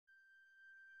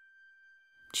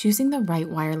Choosing the right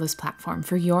wireless platform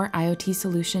for your IoT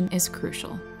solution is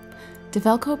crucial.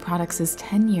 Develco Products'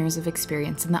 10 years of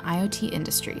experience in the IoT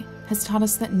industry has taught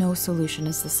us that no solution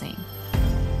is the same.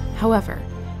 However,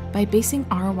 by basing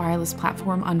our wireless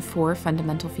platform on 4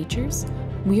 fundamental features,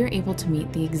 we are able to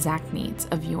meet the exact needs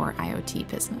of your IoT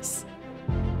business: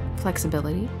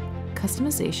 flexibility,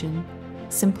 customization,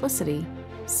 simplicity,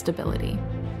 stability.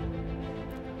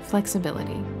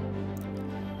 Flexibility.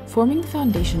 Forming the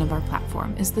foundation of our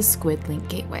platform is the Squid Link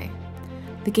Gateway.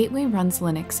 The gateway runs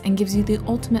Linux and gives you the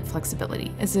ultimate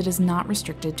flexibility, as it is not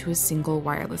restricted to a single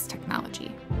wireless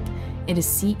technology. It is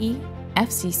CE,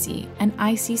 FCC, and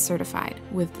IC certified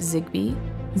with Zigbee,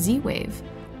 Z-Wave,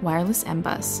 wireless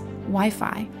M-Bus,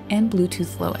 Wi-Fi, and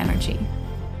Bluetooth Low Energy.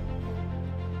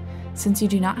 Since you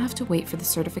do not have to wait for the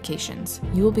certifications,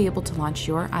 you will be able to launch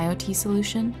your IoT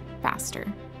solution faster.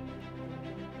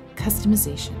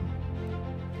 Customization.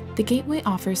 The gateway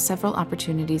offers several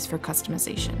opportunities for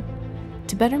customization.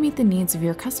 To better meet the needs of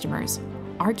your customers,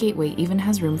 our gateway even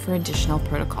has room for additional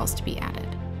protocols to be added.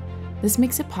 This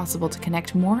makes it possible to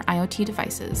connect more IoT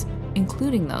devices,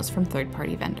 including those from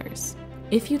third-party vendors.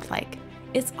 If you'd like,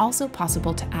 it's also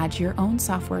possible to add your own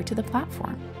software to the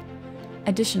platform.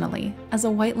 Additionally, as a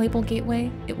white label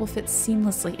gateway, it will fit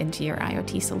seamlessly into your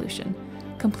IoT solution,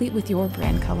 complete with your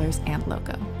brand colors and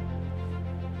logo.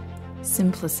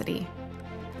 Simplicity.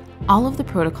 All of the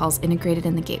protocols integrated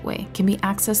in the gateway can be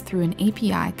accessed through an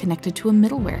API connected to a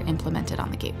middleware implemented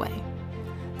on the gateway.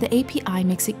 The API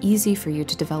makes it easy for you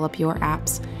to develop your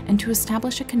apps and to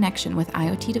establish a connection with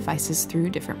IoT devices through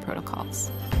different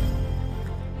protocols.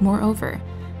 Moreover,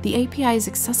 the API is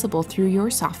accessible through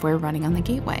your software running on the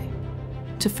gateway.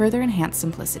 To further enhance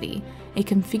simplicity, a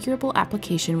configurable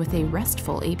application with a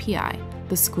RESTful API,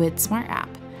 the Squid Smart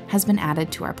App, has been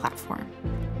added to our platform.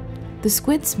 The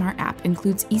Squid Smart App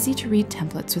includes easy-to-read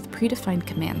templates with predefined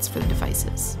commands for the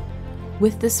devices.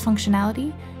 With this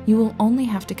functionality, you will only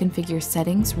have to configure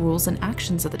settings, rules, and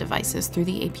actions of the devices through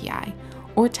the API,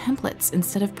 or templates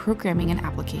instead of programming an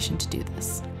application to do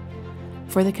this.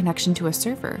 For the connection to a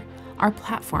server, our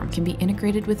platform can be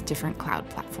integrated with different cloud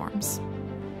platforms.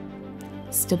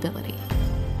 Stability.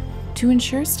 To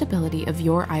ensure stability of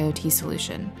your IoT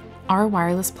solution, our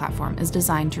wireless platform is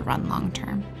designed to run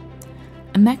long-term.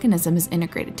 A mechanism is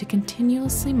integrated to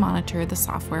continuously monitor the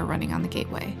software running on the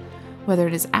gateway, whether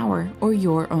it is our or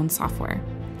your own software.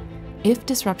 If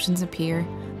disruptions appear,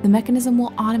 the mechanism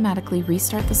will automatically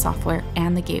restart the software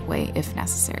and the gateway if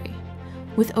necessary.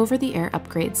 With over-the-air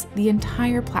upgrades, the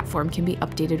entire platform can be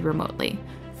updated remotely,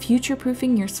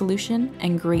 future-proofing your solution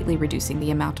and greatly reducing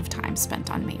the amount of time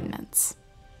spent on maintenance.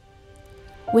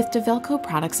 With Develco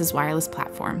Products' wireless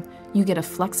platform, you get a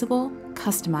flexible,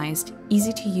 customized,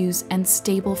 easy-to-use, and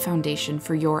stable foundation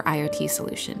for your IoT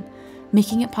solution,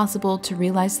 making it possible to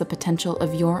realize the potential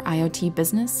of your IoT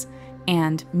business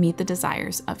and meet the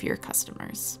desires of your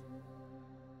customers.